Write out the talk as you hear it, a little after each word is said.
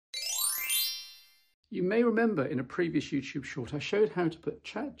You may remember in a previous YouTube short, I showed how to put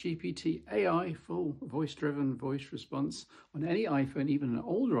ChatGPT AI, full voice-driven voice response, on any iPhone, even an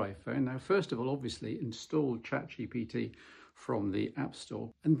older iPhone. Now, first of all, obviously, install ChatGPT from the App Store.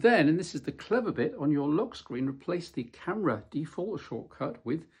 And then, and this is the clever bit, on your lock screen, replace the camera default shortcut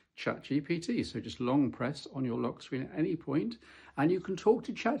with ChatGPT. So just long press on your lock screen at any point, and you can talk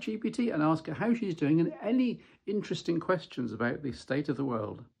to ChatGPT and ask her how she's doing and any interesting questions about the state of the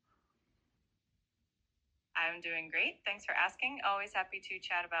world. I'm doing great. Thanks for asking. Always happy to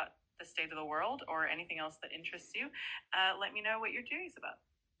chat about the state of the world or anything else that interests you. Let me know what you're curious about.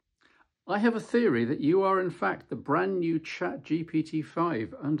 I have a theory that you are in fact the brand new ChatGPT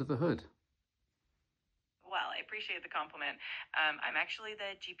 5 under the hood. Well, I appreciate the compliment. I'm actually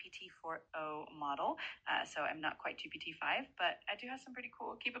the GPT-4o model, so I'm not quite GPT-5, but I do have some pretty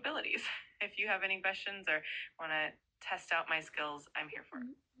cool capabilities. If you have any questions or want to test out my skills, I'm here for it.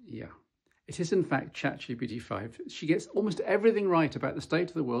 Yeah. It is in fact ChatGPT 5. She gets almost everything right about the state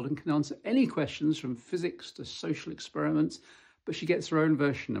of the world and can answer any questions from physics to social experiments, but she gets her own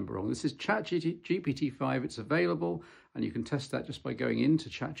version number wrong. This is ChatGPT 5. It's available, and you can test that just by going into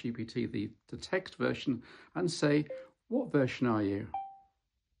ChatGPT, the text version, and say, what version are you?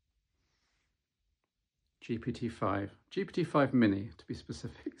 GPT-5. GPT-5 Mini, to be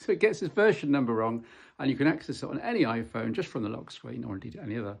specific. So it gets its version number wrong, and you can access it on any iPhone just from the lock screen, or indeed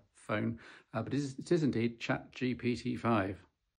any other phone, but it is indeed ChatGPT 5.